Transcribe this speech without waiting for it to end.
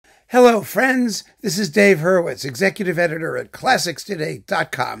Hello, friends. This is Dave Hurwitz, executive editor at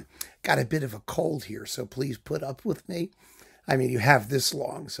ClassicsToday.com. Got a bit of a cold here, so please put up with me. I mean, you have this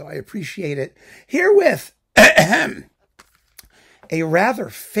long, so I appreciate it. Herewith, a rather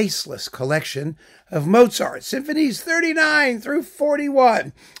faceless collection of Mozart Symphonies 39 through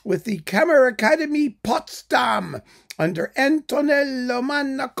 41 with the Kammerakademie Potsdam under Antonello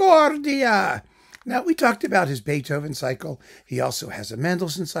Manacorda. Now, we talked about his Beethoven cycle. He also has a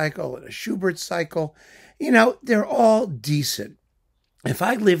Mendelssohn cycle and a Schubert cycle. You know, they're all decent. If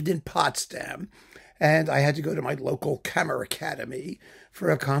I lived in Potsdam and I had to go to my local Kammerakademie for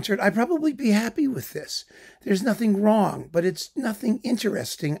a concert, I'd probably be happy with this. There's nothing wrong, but it's nothing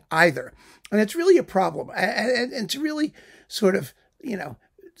interesting either. And it's really a problem. And to really sort of,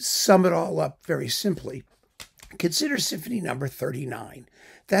 sum it all up very simply, consider Symphony number 39.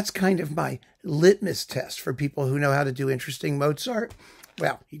 That's kind of my litmus test for people who know how to do interesting Mozart.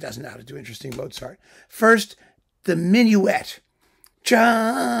 Well, he doesn't know how to do interesting Mozart. First, the minuet.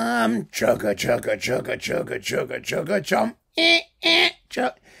 Chum, chugga, chugga, chugga, chugga, chugga, chugga, chum,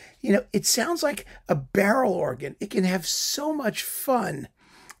 chug. It sounds like a barrel organ. It can have so much fun,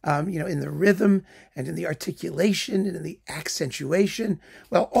 in the rhythm and in the articulation and in the accentuation.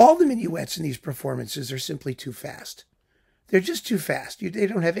 Well, all the minuets in these performances are simply too fast. They're just too fast. They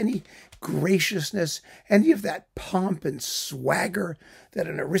don't have any graciousness, any of that pomp and swagger that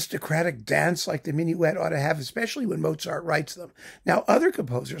an aristocratic dance like the minuet ought to have, especially when Mozart writes them. Now, other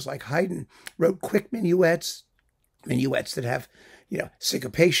composers like Haydn wrote quick minuets that have,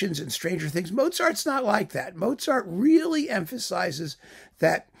 syncopations and stranger things. Mozart's not like that. Mozart really emphasizes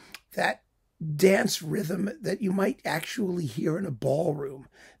that dance rhythm that you might actually hear in a ballroom.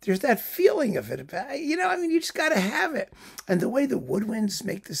 There's that feeling of it. You just got to have it. And the way the woodwinds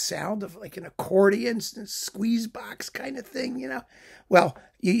make the sound of like an accordion, squeeze box kind of thing, Well,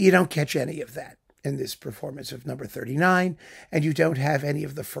 you don't catch any of that in this performance of number 39. And you don't have any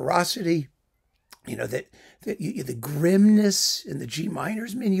of the ferocity, the grimness in the G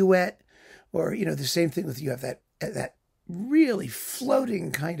minor's minuet, or, the same thing with you have that really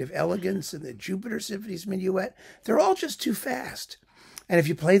floating kind of elegance in the Jupiter Symphony's minuet. They're all just too fast. And if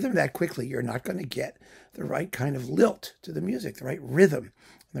you play them that quickly, you're not going to get the right kind of lilt to the music, the right rhythm,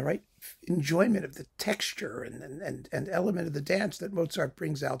 and the right enjoyment of the texture and element of the dance that Mozart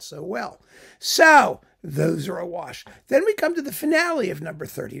brings out so well. So those are a wash. Then we come to the finale of number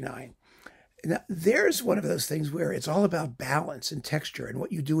 39. Now, there's one of those things where it's all about balance and texture and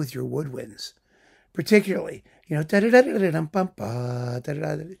what you do with your woodwinds. Particularly, when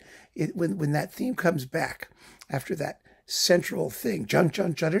that theme comes back after that central thing,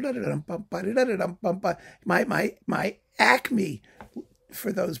 my acme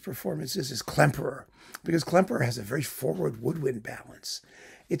for those performances is Klemperer, because Klemperer has a very forward woodwind balance.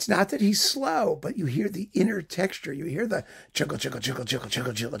 It's not that he's slow, but you hear the inner texture. You hear the chuggle, chuggle, chuggle, chuggle,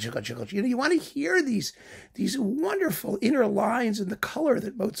 chuggle, chuggle, chuggle, chuggle. You want to hear these wonderful inner lines and the color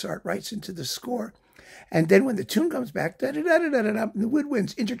that Mozart writes into the score. And then when the tune comes back, da-da-da-da-da-da, and the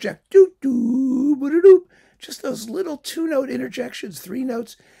woodwinds interject, doo-doo, ba-da-doo. Just those little two-note interjections, 3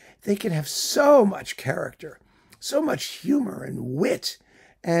 notes, they can have so much character, so much humor and wit.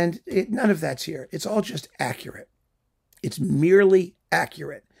 And none of that's here. It's all just accurate. It's merely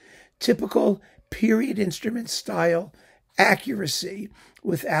accurate. Typical period instrument style accuracy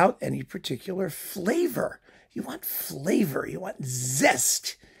without any particular flavor. You want flavor. You want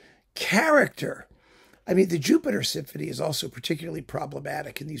zest, character. I mean, the Jupiter Symphony is also particularly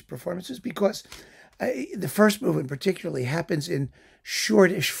problematic in these performances because the first movement particularly happens in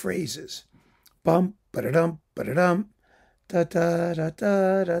shortish phrases. Bum, ba-da-dum, ba-da-dum,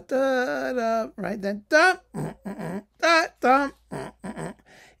 da-da-da-da-da-da-da, right? Then dum, da-dum,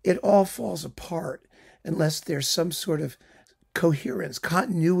 it all falls apart unless there's some sort of coherence,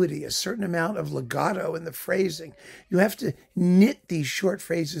 continuity, a certain amount of legato in the phrasing. You have to knit these short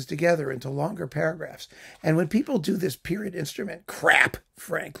phrases together into longer paragraphs. And when people do this period instrument crap,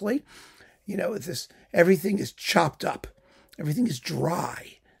 frankly, everything is chopped up. Everything is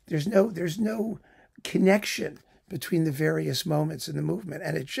dry. There's no connection between the various moments in the movement,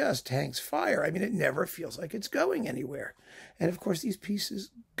 and it just hangs fire. I mean, it never feels like it's going anywhere. And of course, these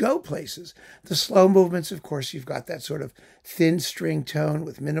pieces go places. The slow movements, of course, you've got that sort of thin string tone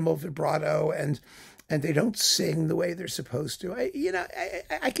with minimal vibrato, and they don't sing the way they're supposed to.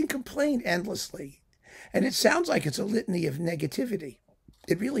 I can complain endlessly, and it sounds like it's a litany of negativity.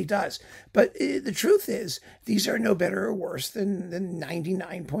 It really does. But the truth is, these are no better or worse than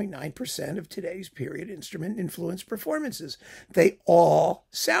 99.9% of today's period instrument influenced performances. They all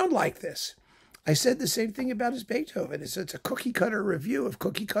sound like this. I said the same thing about his Beethoven. It's a cookie cutter review of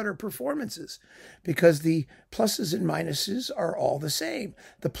cookie cutter performances because the pluses and minuses are all the same.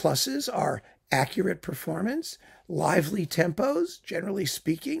 The pluses are accurate performance, lively tempos, generally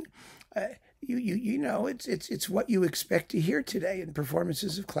speaking. You know, it's what you expect to hear today in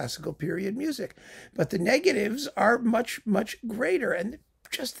performances of classical period music. But the negatives are much, much greater. And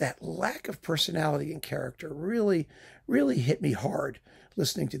just that lack of personality and character really, really hit me hard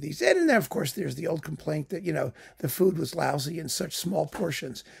listening to these. And then, of course, there's the old complaint that, you know, the food was lousy in such small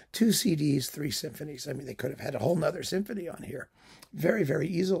portions. 2 CDs, 3 symphonies. I mean, they could have had a whole nother symphony on here very, very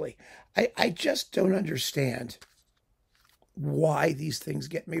easily. I just don't understand why these things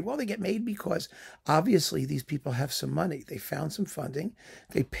get made. Well, they get made because obviously these people have some money. They found some funding.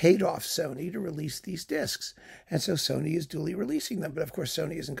 They paid off Sony to release these discs. And so Sony is duly releasing them. But of course,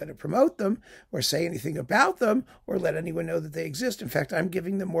 Sony isn't going to promote them or say anything about them or let anyone know that they exist. In fact, I'm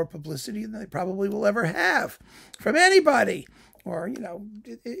giving them more publicity than they probably will ever have from anybody. Or, you know,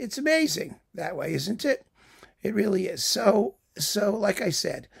 it's amazing that way, isn't it? It really is. So like I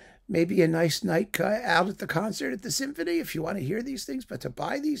said, maybe a nice night out at the concert at the symphony if you want to hear these things, but to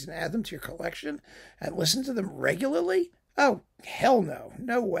buy these and add them to your collection and listen to them regularly? Oh, hell no.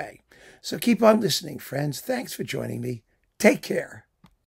 No way. So keep on listening, friends. Thanks for joining me. Take care.